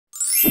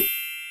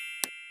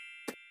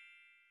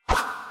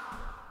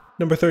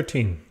Number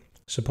 13.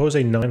 Suppose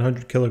a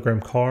 900 kilogram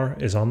car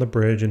is on the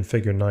bridge in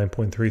figure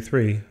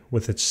 9.33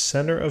 with its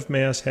center of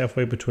mass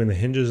halfway between the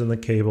hinges and the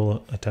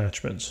cable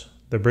attachments.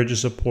 The bridge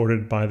is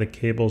supported by the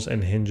cables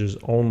and hinges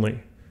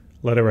only.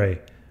 Letter A.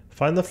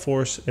 Find the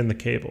force in the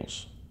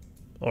cables.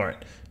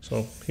 Alright,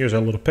 so here's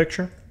our little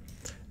picture.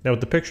 Now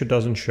what the picture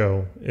doesn't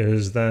show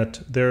is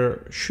that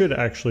there should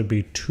actually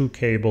be two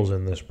cables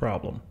in this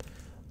problem.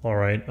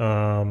 Alright,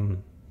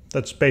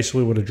 that's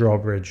basically what a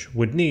drawbridge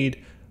would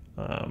need.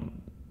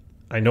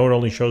 I know it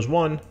only shows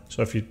one,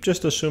 so if you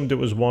just assumed it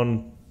was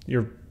one,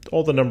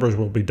 all the numbers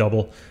will be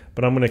double,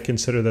 but I'm going to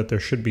consider that there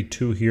should be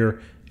two here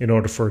in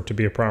order for it to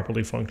be a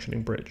properly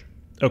functioning bridge.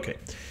 Okay,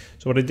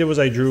 so what I did was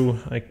I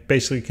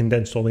basically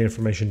condensed all the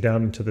information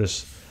down into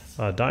this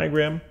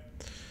diagram,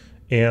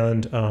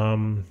 and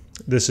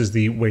this is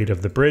the weight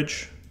of the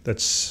bridge.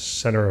 That's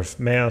center of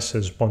mass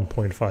is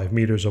 1.5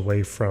 meters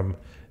away from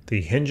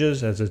the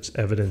hinges, as it's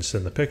evidenced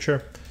in the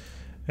picture,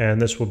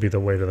 and this will be the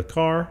weight of the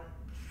car.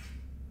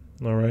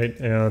 All right,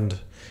 and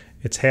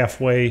it's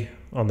halfway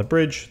on the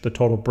bridge. The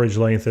total bridge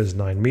length is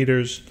 9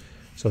 meters,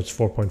 so it's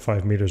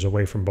 4.5 meters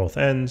away from both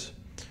ends.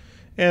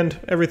 And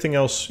everything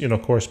else,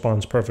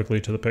 corresponds perfectly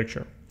to the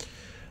picture.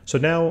 So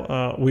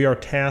now we are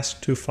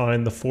tasked to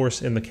find the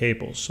force in the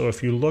cables. So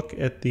if you look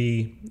at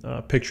the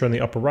picture on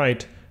the upper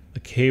right,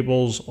 the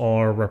cables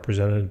are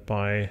represented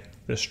by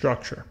this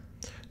structure.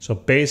 So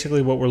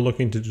basically what we're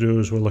looking to do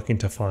is we're looking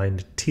to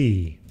find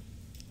T.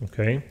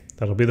 Okay,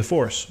 that'll be the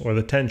force or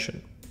the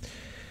tension.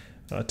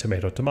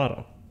 Tomato,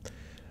 tomato.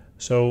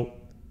 So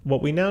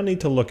what we now need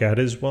to look at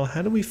is, well,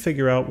 how do we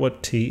figure out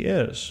what T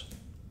is?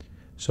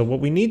 So what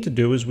we need to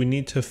do is we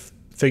need to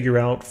figure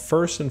out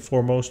first and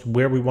foremost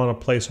where we want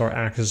to place our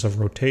axis of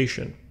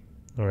rotation.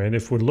 All right,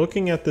 if we're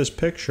looking at this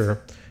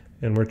picture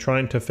and we're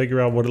trying to figure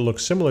out what it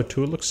looks similar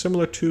to, it looks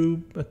similar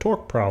to a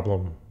torque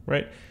problem,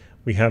 right?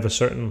 We have a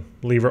certain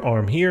lever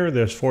arm here,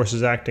 there's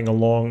forces acting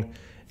along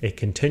a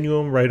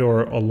continuum, right,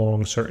 or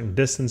along certain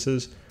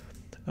distances.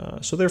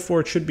 So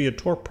therefore it should be a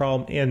torque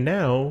problem, and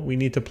now we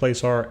need to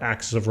place our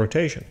axis of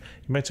rotation.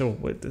 You might say,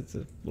 well,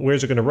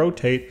 where's it going to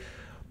rotate?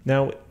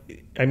 Now,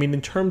 I mean,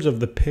 in terms of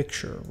the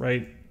picture,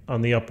 right,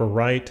 on the upper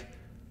right,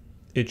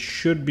 it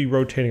should be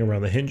rotating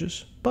around the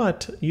hinges,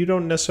 but you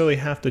don't necessarily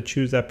have to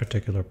choose that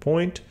particular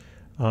point.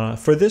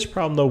 For this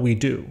problem, though, we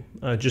do,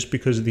 just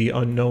because the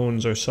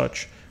unknowns are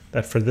such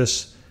that for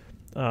this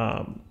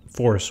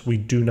force, we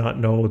do not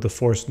know the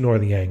force nor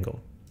the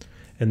angle.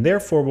 And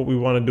therefore, what we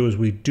want to do is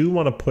we do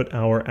want to put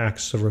our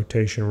axis of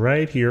rotation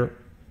right here.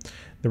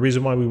 The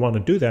reason why we want to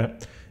do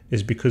that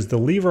is because the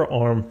lever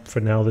arm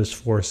for now this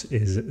force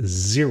is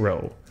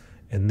 0.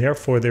 And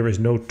therefore, there is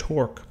no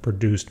torque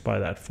produced by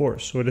that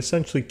force. So it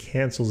essentially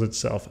cancels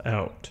itself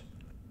out.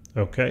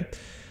 Okay.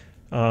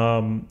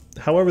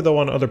 However, though,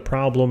 on other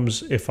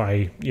problems, if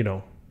I,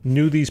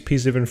 knew these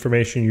pieces of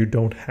information, you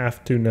don't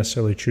have to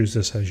necessarily choose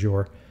this as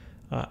your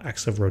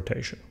axis of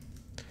rotation,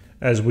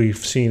 as we've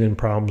seen in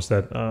problems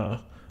that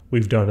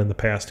we've done in the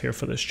past here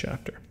for this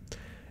chapter.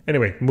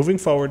 Anyway, moving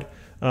forward,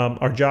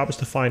 our job is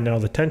to find now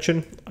the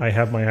tension. I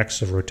have my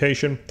axis of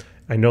rotation.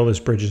 I know this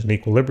bridge is in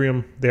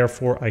equilibrium.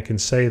 Therefore, I can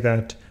say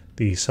that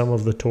the sum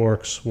of the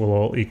torques will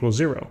all equal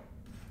 0.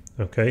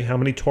 Okay, how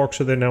many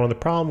torques are there now in the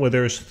problem? Well,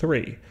 there's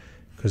 3,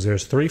 because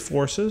there's 3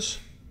 forces,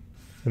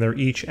 and they're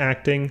each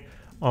acting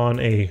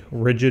on a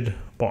rigid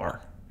bar.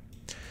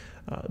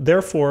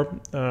 Therefore,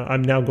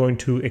 I'm now going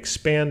to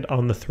expand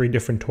on the 3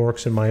 different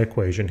torques in my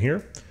equation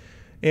here.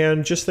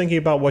 And just thinking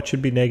about what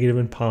should be negative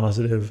and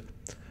positive,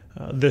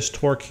 this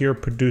torque here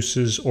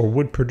produces or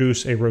would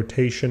produce a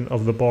rotation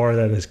of the bar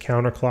that is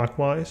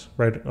counterclockwise,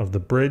 right, of the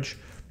bridge.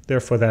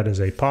 Therefore, that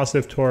is a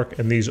positive torque,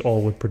 and these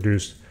all would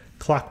produce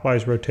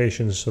clockwise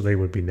rotations, so they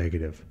would be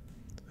negative.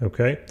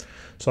 Okay,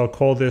 so I'll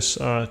call this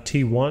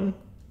T1,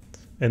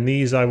 and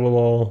these I will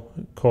all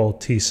call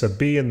T sub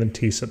B and then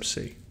T sub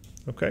C.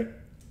 Okay,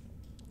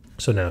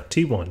 so now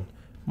T1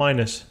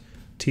 minus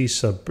T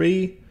sub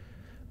B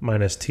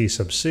minus T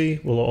sub C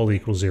will all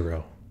equal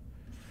 0.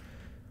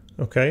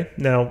 Okay,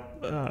 now,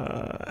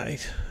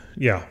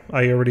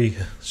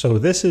 so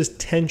this is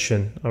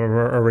tension. I'm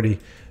already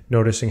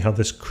noticing how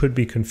this could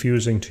be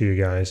confusing to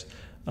you guys.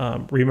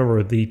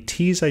 Remember, the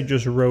T's I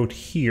just wrote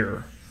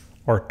here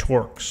are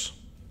torques.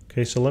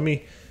 Okay, so let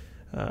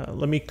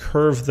me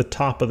curve the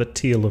top of the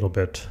T a little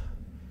bit.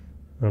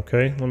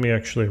 Okay, let me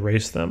actually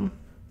erase them.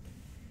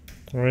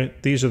 All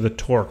right, these are the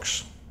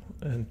torques,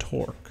 and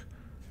torque,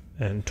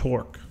 and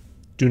torque.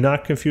 Do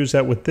not confuse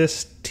that with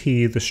this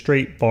T, the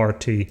straight bar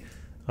T,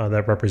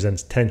 that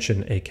represents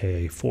tension,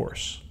 aka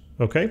force.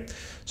 Okay,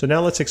 so now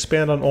let's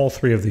expand on all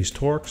 3 of these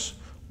torques.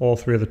 All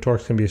 3 of the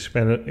torques can be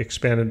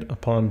expanded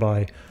upon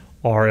by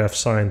RF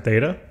sine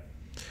theta.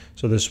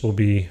 So this will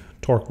be,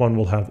 torque 1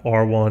 will have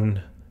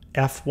R1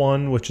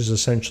 F1, which is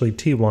essentially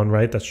T1,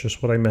 right? That's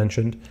just what I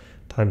mentioned,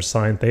 times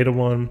sine theta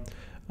 1.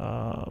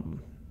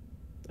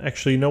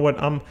 Actually, you know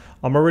what? I'm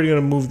already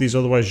going to move these,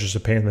 otherwise just a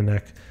pain in the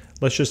neck.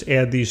 Let's just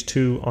add these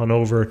 2 on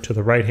over to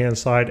the right-hand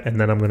side, and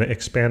then I'm going to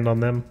expand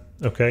on them.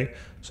 Okay,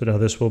 so now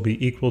this will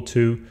be equal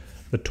to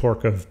the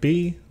torque of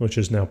B, which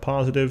is now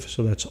positive,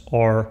 so that's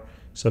R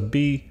sub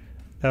B,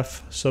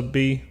 F sub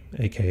B,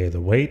 aka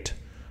the weight,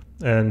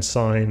 and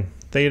sine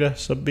theta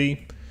sub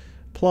B,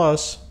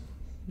 plus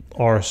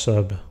R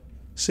sub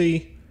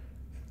C,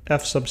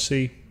 F sub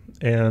C,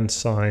 and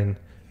sine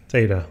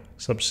theta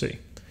sub C.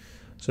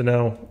 So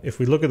now, if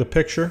we look at the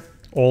picture,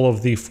 all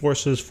of the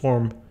forces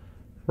form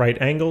right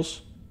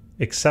angles,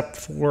 except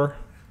for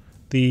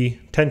the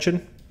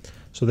tension.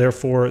 So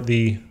therefore,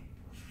 the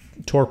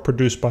torque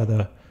produced by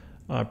the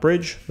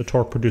bridge, the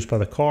torque produced by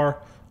the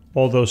car,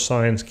 all those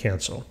signs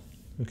cancel,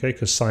 okay,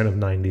 because sine of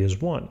 90 is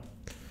 1.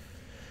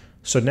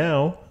 So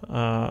now,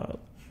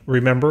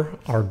 remember,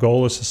 our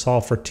goal is to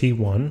solve for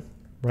T1,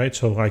 right?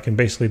 So I can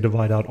basically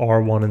divide out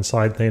R1 and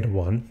sine theta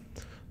 1.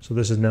 So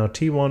this is now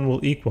T1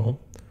 will equal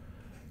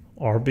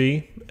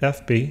RB,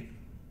 FB,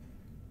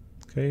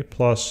 okay,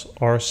 plus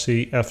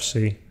RC,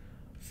 FC,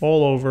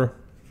 all over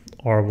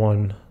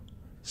R1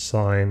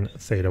 sine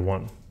theta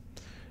 1.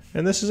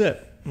 And this is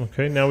it.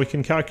 Okay, now we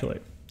can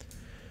calculate.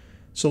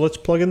 So let's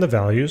plug in the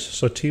values.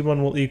 So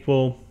T1 will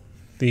equal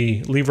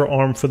the lever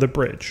arm for the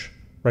bridge,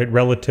 right,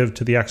 relative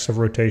to the axis of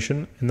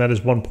rotation, and that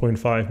is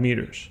 1.5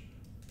 meters.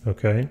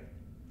 Okay,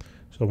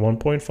 so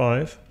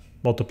 1.5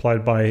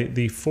 multiplied by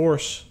the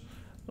force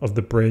of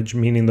the bridge,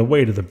 meaning the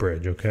weight of the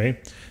bridge, okay?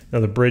 Now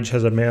the bridge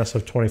has a mass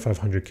of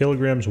 2,500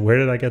 kilograms. Where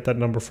did I get that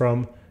number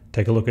from?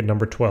 Take a look at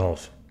number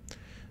 12.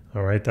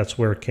 All right, that's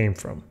where it came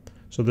from.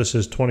 So this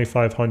is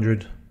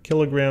 2,500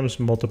 kilograms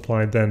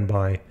multiplied then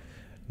by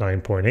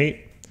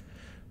 9.8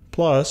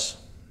 plus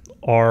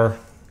our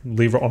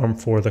lever arm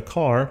for the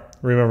car.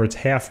 Remember, it's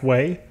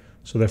halfway,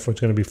 so therefore it's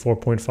going to be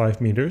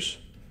 4.5 meters.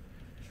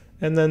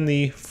 And then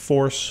the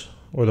force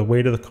or the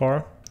weight of the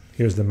car,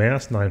 here's the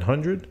mass,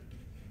 900,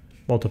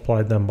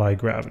 multiplied then by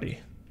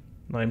gravity,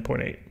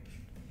 9.8.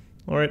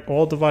 All right,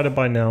 all divided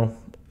by now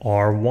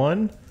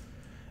R1,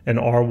 and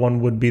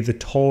R1 would be the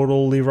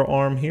total lever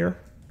arm here,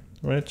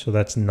 right? So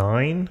that's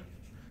 9,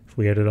 if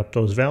we added up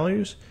those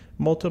values,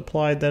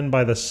 multiplied then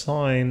by the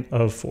sine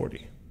of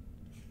 40.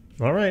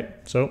 All right,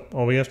 so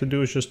all we have to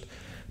do is just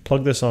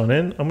plug this on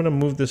in. I'm going to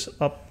move this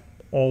up,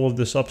 all of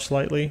this up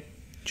slightly,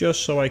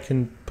 just so I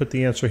can put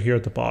the answer here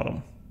at the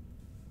bottom.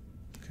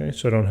 Okay,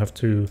 so I don't have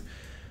to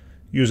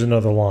use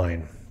another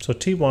line. So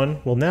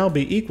T1 will now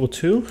be equal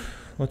to,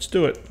 let's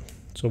do it.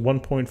 So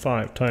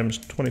 1.5 times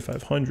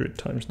 2,500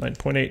 times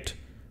 9.8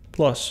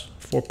 plus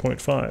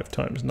 4.5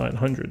 times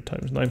 900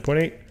 times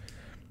 9.8.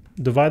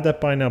 Divide that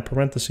by now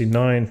parenthesis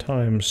 9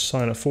 times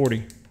sine of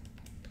 40.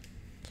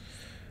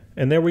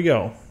 And there we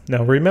go.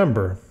 Now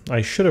remember,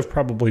 I should have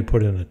probably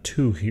put in a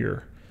 2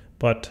 here,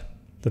 but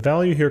the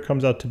value here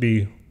comes out to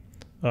be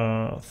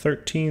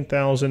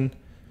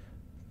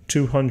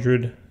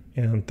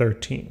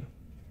 13,213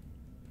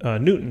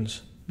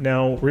 newtons.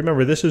 Now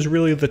remember, this is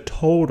really the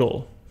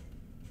total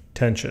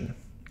tension,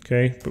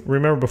 okay? But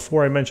remember,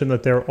 before I mentioned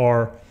that there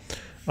are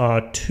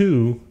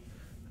 2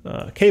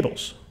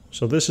 cables.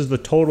 So this is the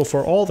total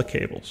for all the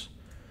cables,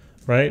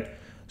 right?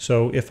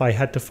 So if I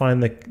had to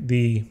find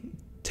the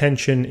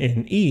tension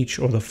in each,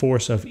 or the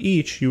force of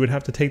each, you would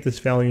have to take this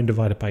value and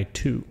divide it by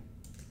 2,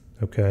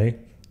 okay?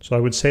 So I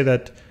would say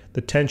that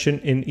the tension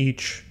in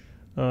each,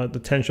 the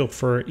tension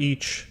for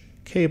each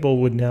cable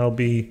would now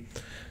be,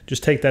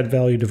 just take that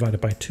value divided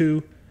by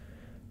 2.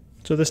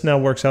 So this now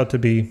works out to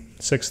be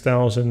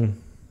 6,000,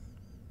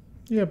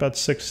 yeah, about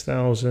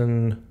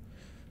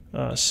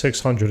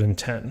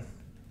 6,610.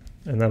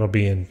 And that'll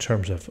be in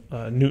terms of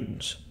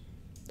newtons,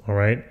 all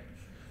right?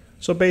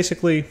 So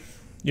basically,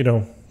 you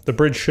know, the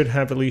bridge should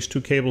have at least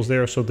 2 cables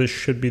there, so this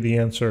should be the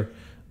answer.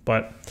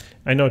 But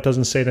I know it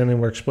doesn't say it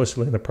anywhere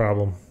explicitly in the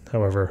problem.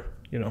 However,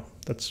 you know,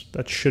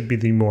 that should be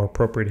the more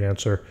appropriate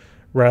answer,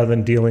 rather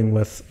than dealing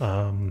with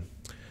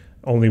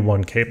only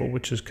 1 cable,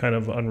 which is kind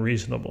of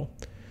unreasonable.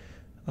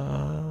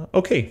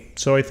 Okay,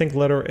 so I think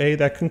letter A,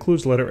 that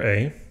concludes letter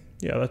A.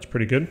 Yeah, that's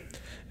pretty good.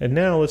 And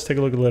now let's take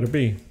a look at letter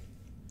B.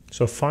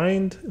 So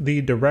find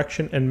the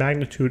direction and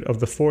magnitude of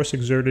the force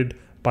exerted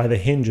by the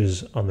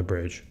hinges on the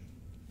bridge.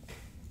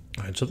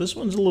 All right, so this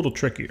one's a little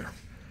trickier.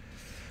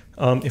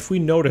 If we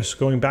notice,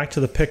 going back to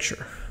the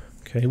picture,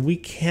 okay, we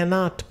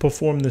cannot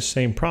perform the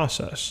same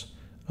process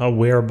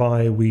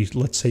whereby we,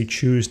 let's say,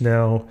 choose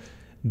now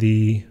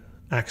the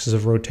axis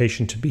of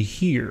rotation to be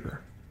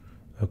here.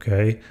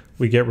 Okay,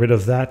 we get rid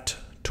of that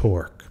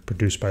torque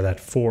produced by that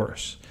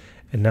force,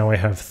 and now I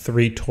have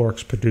 3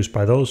 torques produced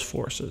by those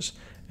forces,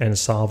 and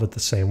solve it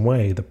the same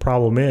way. The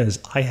problem is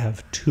I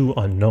have 2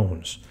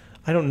 unknowns.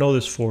 I don't know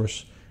this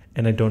force,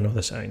 and I don't know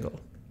this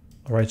angle.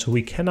 All right, so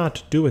we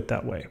cannot do it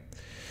that way.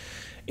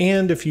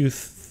 And if you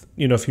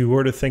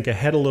were to think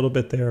ahead a little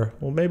bit there,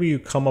 well, maybe you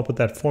come up with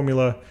that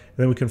formula, and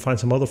then we can find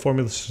some other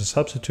formulas to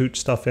substitute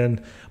stuff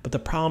in. But the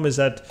problem is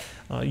that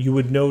you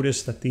would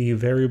notice that the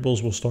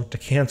variables will start to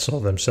cancel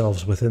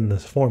themselves within the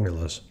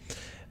formulas.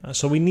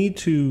 So we need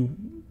to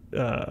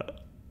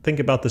think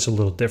about this a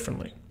little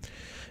differently.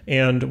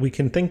 And we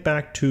can think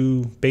back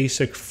to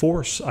basic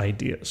force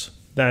ideas,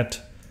 that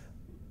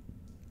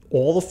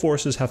all the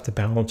forces have to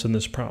balance in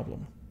this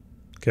problem.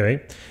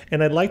 okay?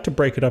 And I'd like to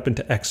break it up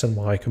into x and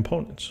y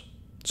components.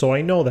 So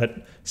I know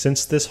that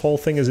since this whole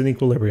thing is in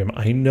equilibrium,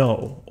 I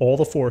know all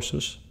the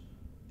forces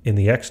in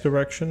the x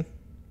direction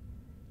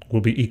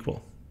will be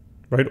equal,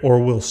 right?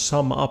 Or will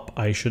sum up,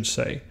 I should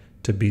say,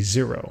 to be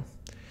 0.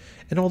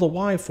 And all the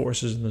y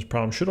forces in this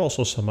problem should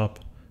also sum up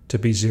to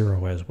be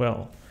 0 as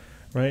well,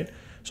 right?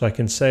 So I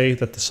can say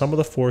that the sum of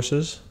the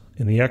forces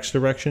in the x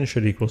direction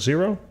should equal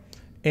 0,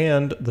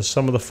 and the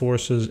sum of the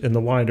forces in the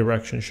y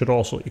direction should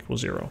also equal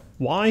 0.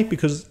 Why?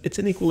 Because it's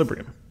in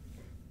equilibrium,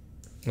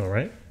 all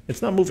right?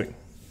 It's not moving.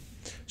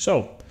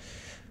 So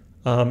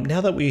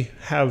now that we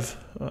have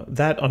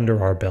that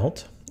under our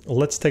belt,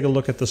 let's take a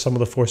look at the sum of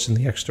the force in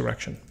the x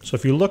direction. So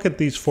if you look at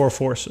these 4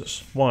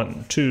 forces,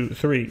 1, 2,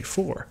 3,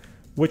 4,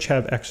 which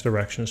have x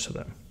directions to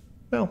them?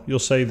 Well, you'll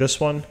say this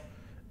one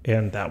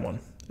and that one,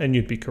 and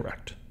you'd be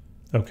correct.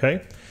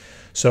 Okay?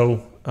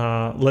 So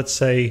let's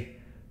say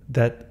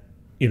that,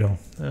 you know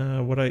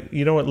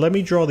what, let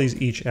me draw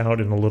these each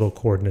out in a little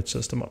coordinate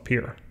system up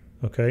here.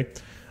 Okay?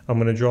 I'm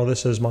going to draw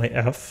this as my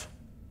f.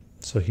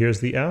 So here's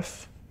the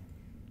f,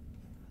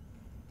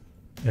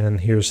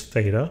 and here's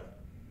theta.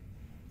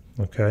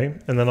 Okay,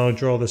 and then I'll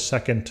draw the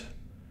second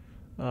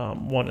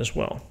one as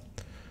well.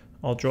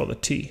 I'll draw the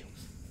T.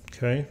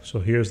 Okay, so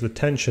here's the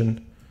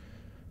tension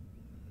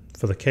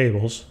for the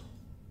cables.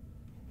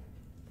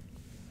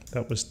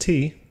 That was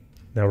T.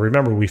 Now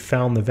remember, we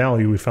found the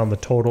value, we found the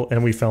total,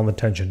 and we found the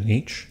tension in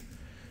each.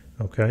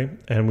 Okay,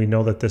 and we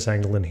know that this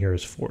angle in here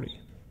is 40,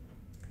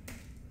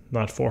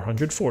 not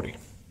 440.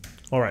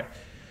 All right,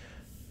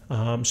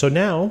 so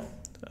now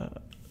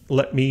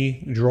let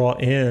me draw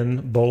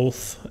in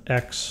both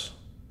x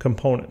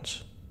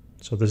components.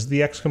 So this is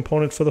the x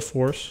component for the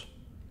force,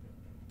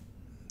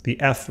 the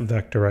F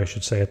vector, I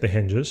should say, at the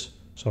hinges.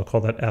 So I'll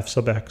call that F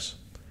sub x.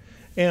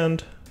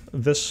 And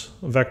this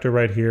vector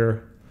right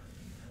here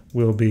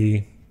will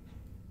be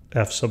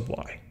F sub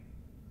y.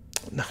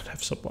 Not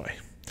F sub y.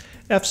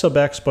 F sub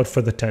x, but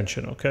for the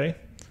tension, okay?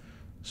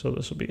 So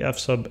this will be F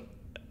sub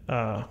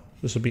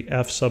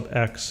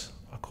x.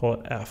 I'll call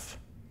it F.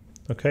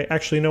 Okay,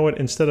 actually, you know what?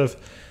 Instead of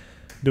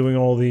doing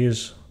all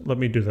these, let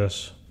me do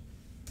this.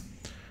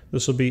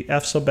 This will be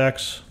F sub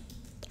x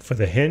for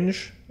the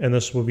hinge, and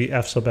this will be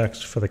F sub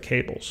x for the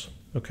cables.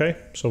 Okay,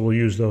 so we'll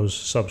use those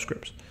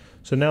subscripts.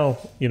 So now,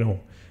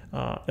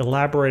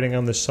 elaborating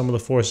on this sum of the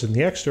forces in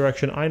the x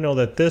direction, I know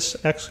that this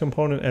x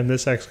component and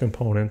this x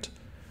component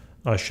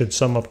should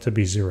sum up to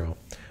be 0.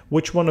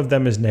 Which one of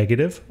them is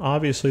negative?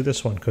 Obviously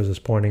this one, because it's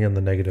pointing in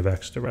the negative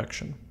x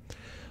direction.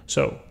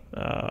 So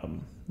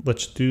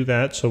let's do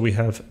that. So we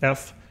have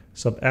F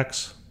sub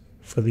x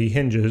for the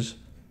hinges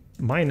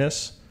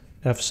minus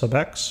F sub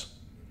x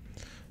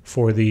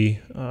for the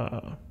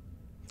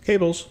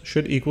cables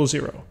should equal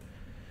 0.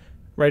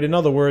 Right? In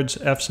other words,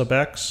 F sub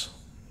x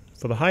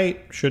for the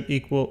height should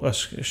equal,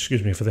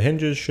 for the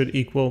hinges should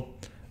equal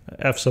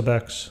F sub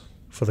x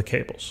for the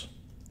cables.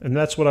 And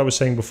that's what I was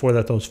saying before,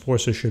 that those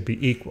forces should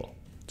be equal.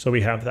 So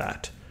we have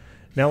that.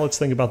 Now let's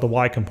think about the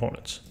y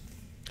components.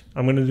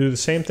 I'm going to do the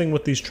same thing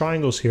with these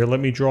triangles here.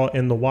 Let me draw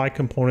in the y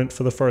component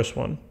for the first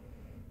one.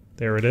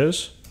 There it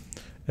is.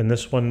 And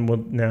this one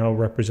will now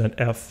represent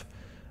F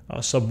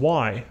sub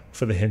y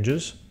for the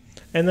hinges.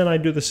 And then I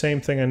do the same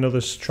thing. I know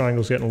this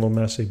triangle's getting a little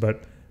messy,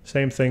 but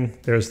same thing.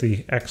 There's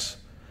the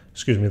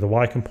the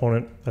y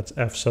component. That's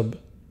F sub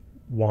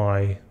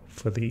y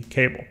for the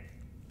cable.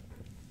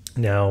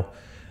 Now,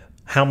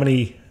 how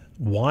many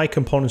y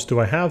components do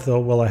I have though?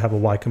 Well, I have a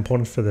y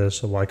component for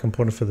this, a y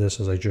component for this,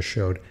 as I just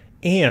showed,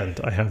 and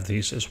I have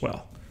these as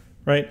well,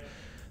 right?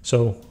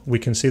 So we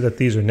can see that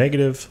these are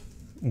negative,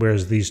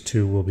 whereas these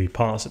two will be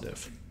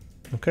positive.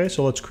 Okay,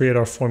 so let's create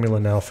our formula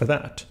now for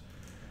that.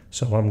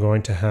 So I'm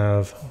going to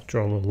have, I'll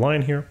draw a little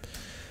line here.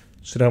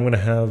 So now I'm going to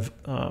have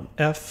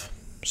F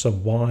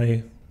sub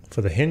y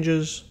for the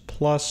hinges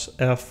plus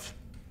F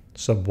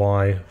sub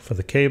y for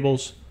the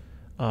cables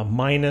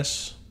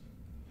minus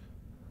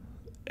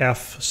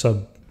F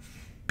sub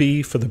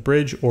B for the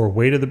bridge, or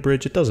weight of the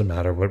bridge. It doesn't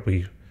matter what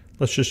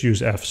let's just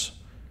use F's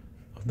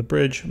of the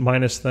bridge,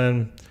 minus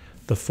then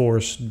the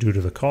force due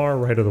to the car,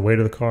 right, or the weight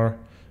of the car,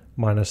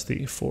 minus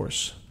the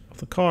force of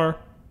the car,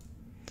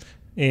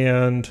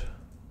 and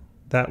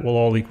that will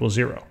all equal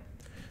 0.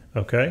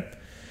 Okay,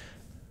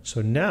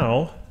 so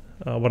now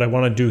what I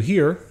want to do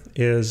here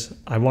is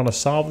I want to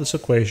solve this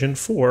equation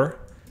for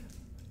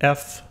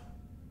F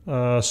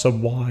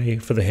sub y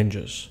for the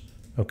hinges.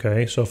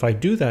 Okay, so if I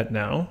do that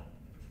now,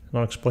 and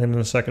I'll explain in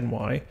a second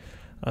why,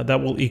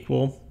 that will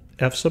equal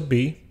F sub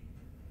B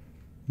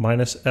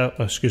minus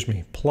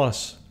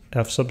plus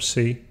F sub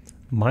C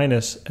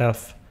minus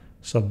F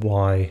sub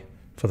y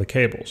for the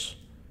cables.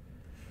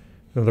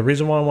 Now the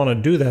reason why I want to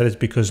do that is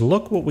because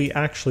look what we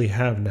actually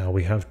have now.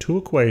 We have two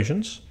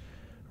equations,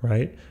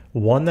 right?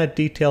 One that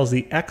details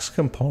the x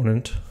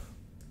component.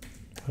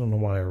 I don't know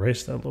why I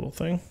erased that little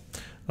thing.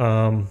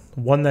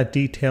 One that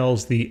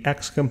details the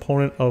x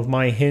component of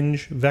my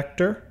hinge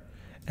vector,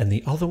 and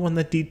the other one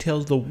that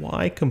details the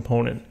y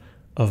component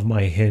of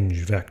my hinge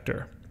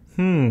vector.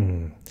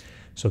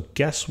 So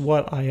guess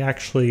what I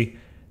actually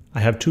I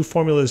have two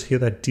formulas here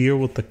that deal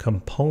with the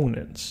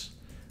components,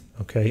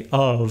 okay,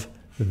 of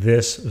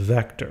this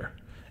vector.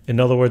 In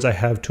other words, I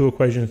have two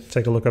equations.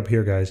 Take a look up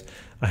here, guys.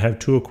 I have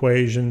two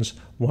equations,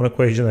 one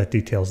equation that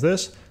details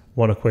this,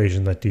 one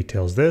equation that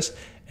details this.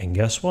 And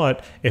guess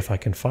what? If I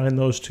can find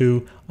those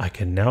two, I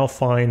can now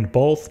find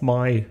both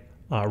my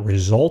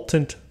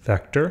resultant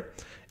vector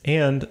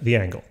and the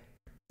angle.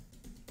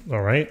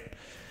 All right.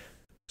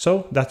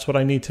 So that's what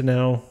I need to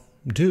now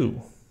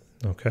do.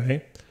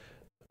 Okay.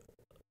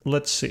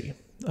 Let's see.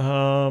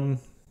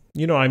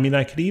 You know, I mean,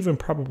 I could even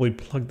probably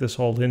plug this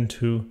all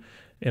into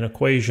an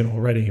equation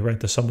already, right?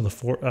 The sum of the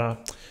four.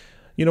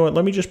 You know what?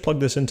 Let me just plug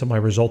this into my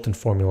resultant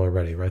formula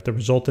already, right? The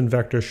resultant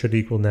vector should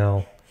equal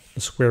now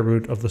the square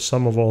root of the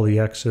sum of all the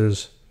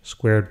x's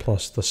squared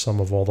plus the sum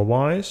of all the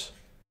y's.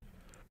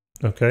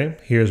 Okay.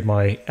 Here's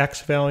my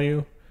x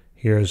value.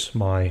 Here's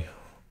my,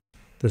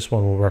 this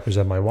one will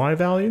represent my y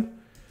value.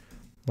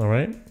 All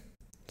right.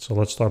 So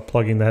let's start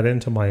plugging that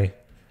into my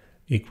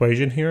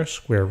equation here,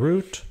 square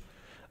root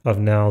of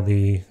now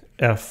the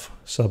f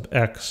sub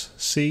x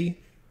c,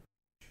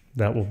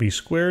 that will be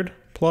squared,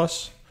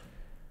 plus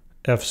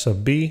f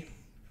sub b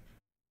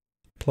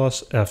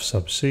plus f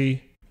sub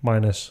c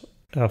minus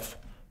f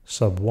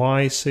sub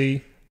y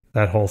c,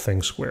 that whole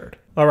thing squared.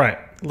 All right,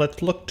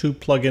 let's look to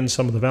plug in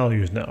some of the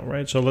values now,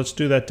 right? So let's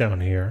do that down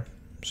here.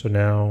 So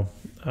now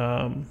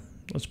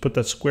let's put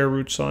that square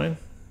root sign.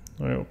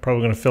 All right, we're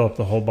probably going to fill up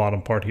the whole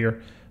bottom part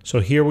here. So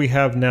here we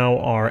have now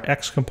our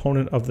x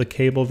component of the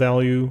cable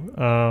value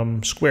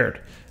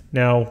squared.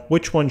 Now,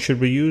 which one should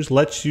we use?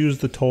 Let's use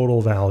the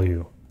total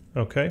value,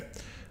 okay?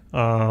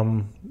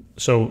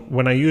 So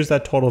when I use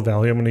that total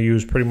value, I'm going to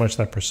use pretty much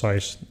that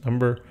precise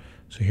number.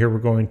 So here we're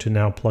going to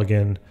now plug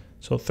in,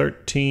 so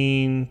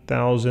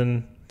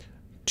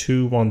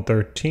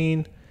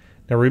 13,213.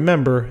 Now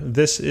remember,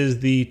 this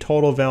is the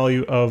total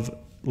value of,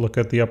 look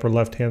at the upper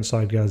left-hand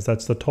side, guys.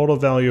 That's the total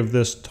value of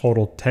this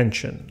total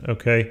tension,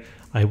 okay?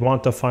 I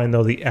want to find,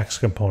 though, the x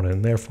component,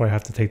 and therefore I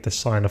have to take the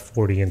sine of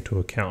 40 into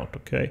account,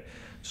 okay?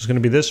 So it's going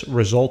to be this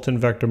resultant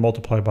vector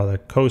multiplied by the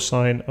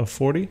cosine of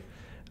 40.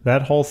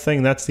 That whole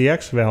thing, that's the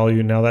x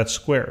value, now that's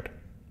squared,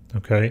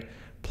 okay?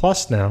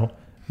 Plus now,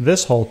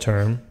 this whole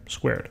term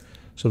squared.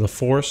 So the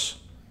force,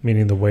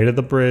 meaning the weight of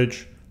the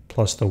bridge,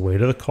 plus the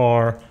weight of the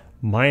car,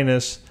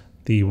 minus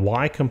the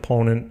y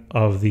component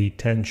of the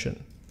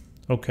tension.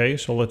 Okay,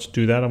 so let's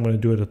do that. I'm going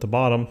to do it at the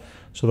bottom.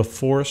 So the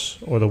force,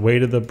 or the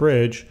weight of the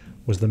bridge,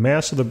 was the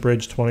mass of the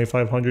bridge,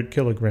 2,500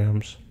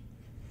 kilograms,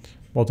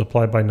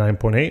 multiplied by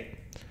 9.8,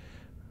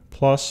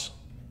 plus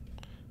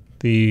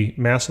the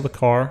mass of the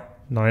car,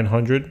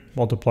 900,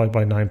 multiplied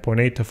by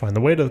 9.8 to find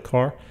the weight of the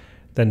car,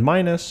 then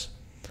minus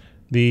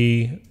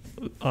the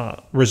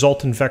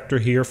resultant vector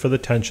here for the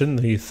tension,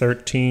 the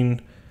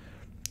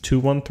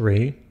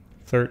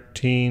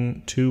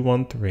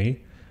 13,213,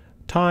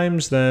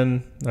 times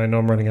then, I know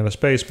I'm running out of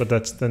space, but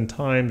that's then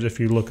times, if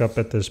you look up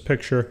at this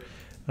picture,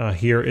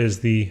 here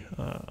is the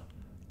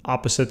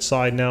opposite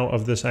side now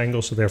of this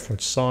angle, so therefore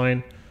it's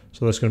sine.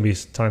 So that's going to be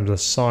times the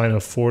sine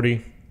of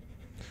 40.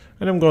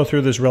 And I'm going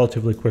through this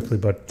relatively quickly,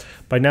 but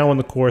by now in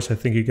the course, I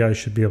think you guys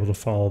should be able to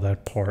follow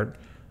that part.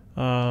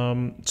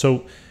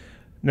 So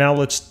now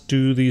let's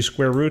do the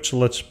square roots. So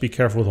let's be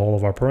careful with all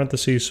of our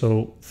parentheses.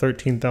 So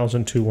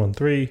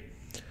 13,213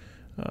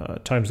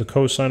 times the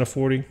cosine of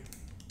 40.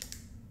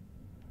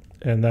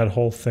 And that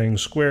whole thing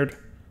squared,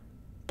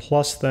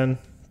 plus then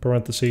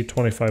parenthesis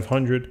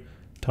 2,500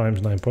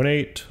 times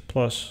 9.8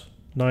 plus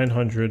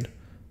 900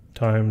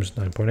 times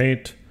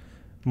 9.8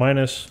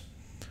 minus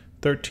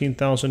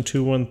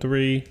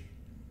 13,213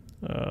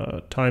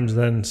 times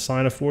then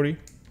sine of 40,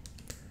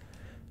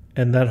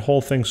 and that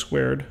whole thing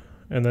squared,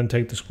 and then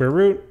take the square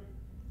root,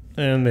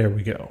 and there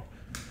we go.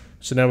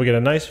 So now we get a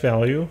nice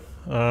value.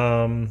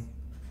 The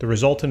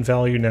resultant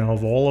value now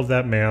of all of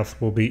that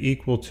math will be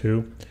equal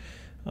to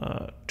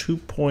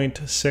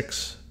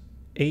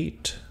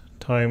 2.68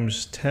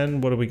 times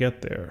 10, what do we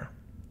get there?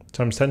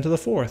 Times 10 to the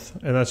fourth,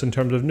 and that's in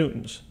terms of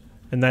newtons.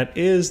 And that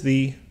is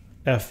the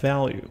F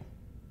value,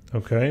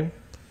 okay?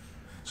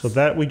 So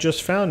that we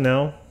just found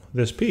now,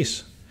 this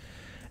piece.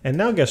 And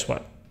now guess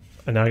what?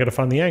 And now I gotta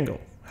find the angle.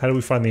 How do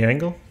we find the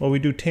angle? Well, we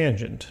do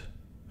tangent,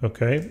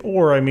 okay?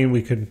 Or, I mean,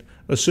 we could,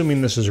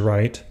 assuming this is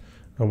right,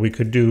 we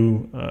could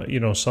do, you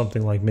know,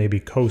 something like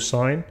maybe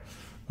cosine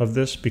of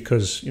this,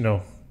 because, you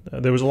know,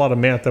 there was a lot of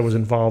math that was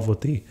involved with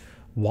the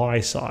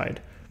y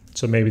side.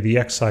 So maybe the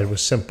x side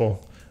was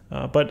simple.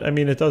 But I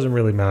mean, it doesn't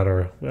really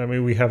matter. I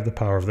mean, we have the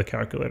power of the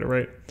calculator,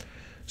 right?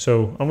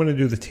 So I'm going to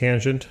do the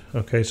tangent.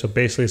 Okay, so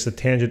basically it's the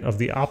tangent of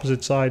the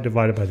opposite side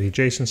divided by the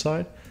adjacent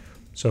side.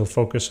 So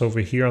focus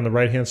over here on the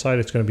right-hand side.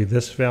 It's going to be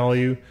this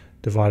value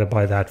divided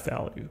by that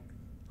value.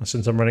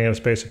 Since I'm running out of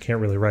space, I can't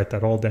really write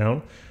that all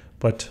down.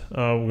 But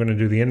we're going to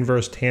do the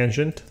inverse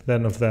tangent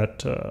then of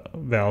that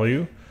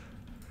value.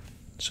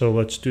 So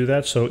let's do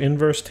that. So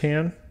inverse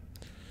tan.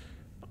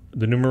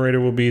 The numerator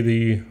will be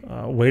the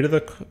weight of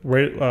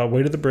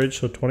the bridge,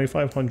 so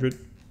 2,500.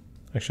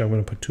 Actually, I'm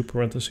going to put two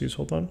parentheses.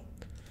 Hold on.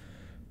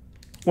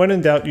 When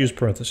in doubt, use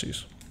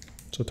parentheses.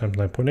 So times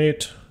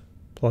 9.8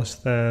 plus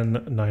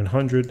then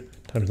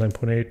 900 times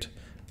 9.8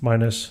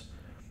 minus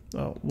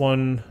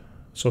 1,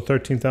 so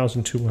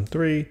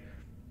 13,213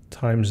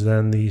 times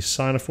then the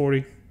sine of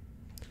 40.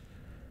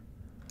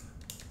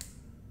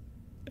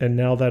 And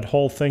now that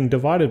whole thing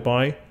divided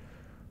by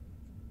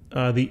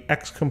the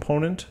x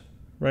component,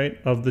 right,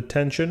 of the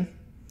tension.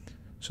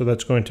 So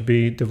that's going to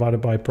be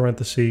divided by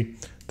parenthesis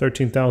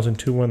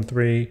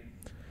 13,213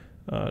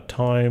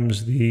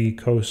 times the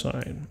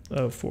cosine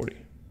of 40.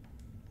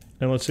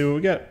 And let's see what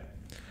we get.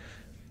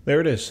 There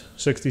it is,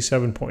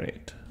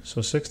 67.8.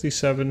 So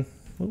 67,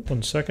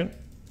 one second.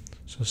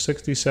 So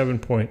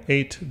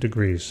 67.8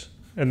 degrees.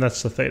 And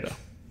that's the theta.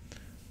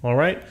 All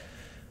right.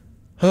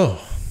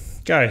 Oh,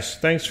 guys,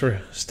 thanks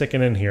for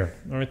sticking in here.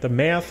 All right, the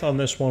math on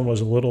this one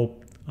was a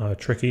little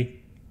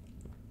tricky.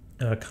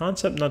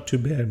 Concept not too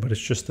bad, but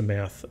it's just the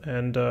math.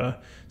 And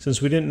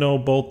since we didn't know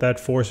both that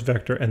force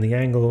vector and the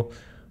angle,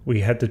 we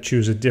had to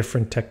choose a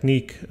different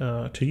technique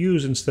to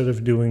use instead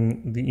of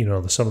doing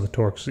the sum of the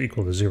torques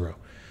equal to 0.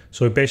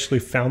 So we basically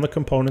found the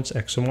components,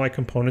 x and y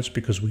components,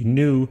 because we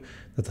knew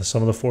that the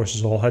sum of the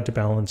forces all had to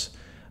balance.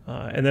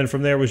 And then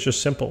from there it was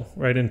just simple,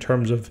 right? In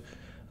terms of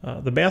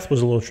the math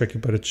was a little tricky,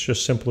 but it's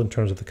just simple in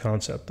terms of the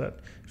concept that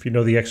if you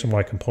know the x and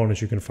y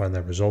components, you can find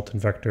that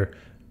resultant vector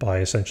by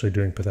essentially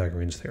doing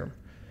Pythagorean's theorem.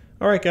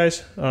 All right,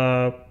 guys,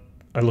 I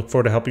look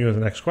forward to helping you with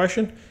the next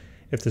question.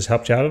 If this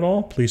helped you out at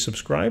all, please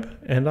subscribe,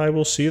 and I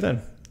will see you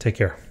then. Take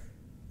care.